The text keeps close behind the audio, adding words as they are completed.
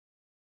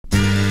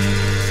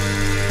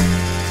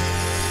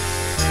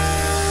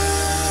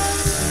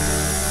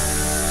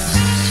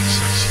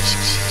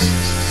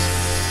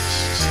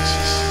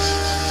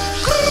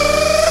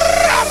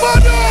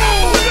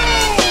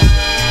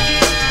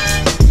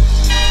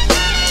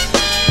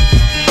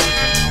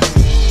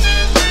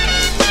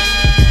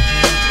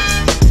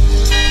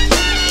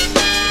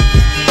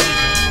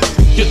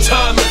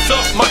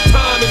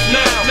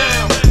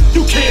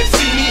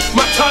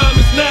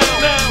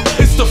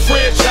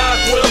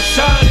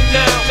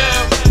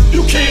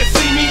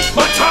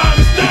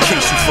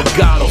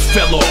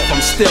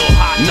still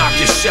hot, knock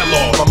your shell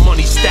off. My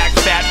money stacked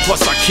fat,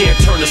 plus I can't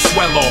turn the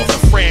swell off.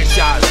 The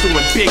franchise doing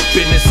big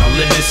business, I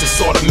live this,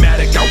 it's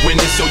automatic, I win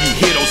this. So you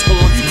hear those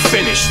horns, you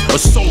finished. A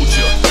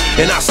soldier,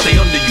 and I stay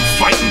under you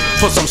fighting.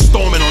 Plus I'm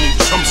storming on you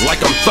chumps like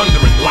I'm thunder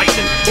and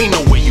lightning. Ain't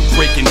no way you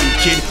breaking me,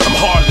 kid, I'm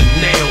harder than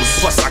nails.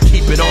 Plus I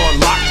keep it on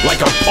lock like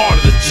I'm part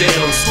of the jail.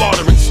 I'm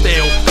slaughtering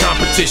stale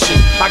competition.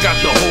 I got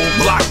the whole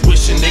block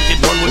wishing they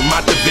could run with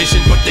my division,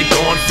 but they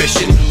gone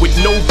fishing with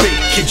no bait.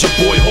 Kid, your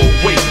boy hold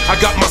weight. I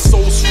got my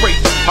soul straight,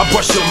 I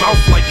brush your mouth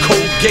like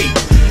Colgate.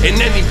 In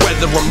any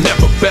weather, I'm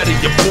never better.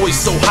 Your boy's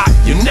so hot,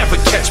 you never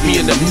catch me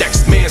in the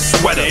next man's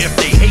sweater. If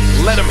they hate,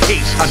 let them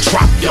hate. I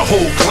drop your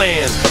whole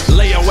clan.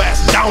 Lay your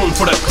ass down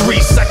for the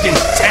 3-second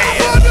tan.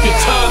 Your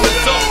time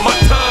is up, my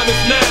time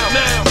is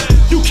now.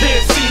 You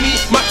can't see me,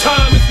 my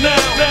time is now.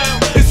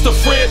 It's the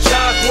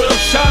franchise where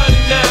I'm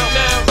shining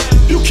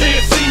now. You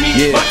can't see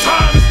me, my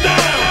time is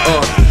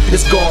now.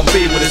 It's gon'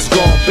 be what it's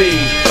gon' be.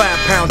 5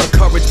 pounds of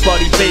courage,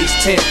 buddy base,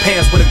 10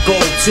 pants with a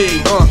gold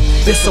tee.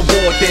 It's a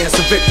war dance,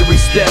 a victory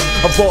step.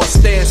 A raw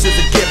stance is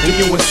a gift, and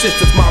you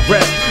insist it's my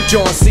rep.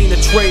 John Cena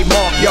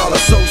trademark, y'all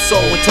are so-so.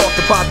 And talk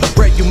about the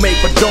bread you make,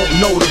 but don't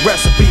know the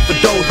recipe for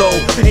dough.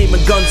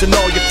 Aiming guns in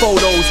all your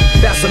photos,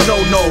 that's a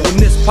no-no. When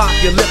this pop,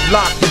 your lip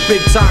lock, your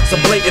big talks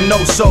are blatant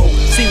no-so.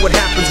 See what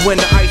happens when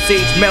the ice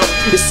age melt.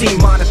 It seems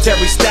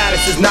monetary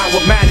status is not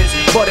what matters,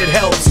 but it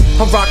helps.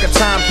 I'm rocking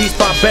Timepiece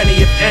by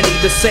Benny, if any.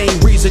 The same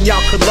reason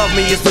y'all could love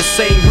me is the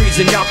same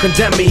reason y'all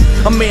condemn me.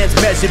 A man's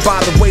measured by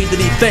the way that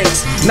he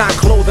thinks, not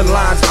clothing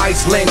lines,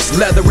 ice links,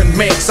 leather and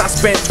minks. I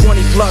spent 20+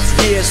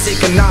 years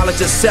seeking knowledge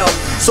of self,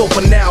 so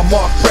for now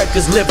Mark Breck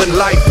is living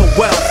life for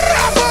wealth.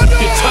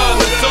 Your time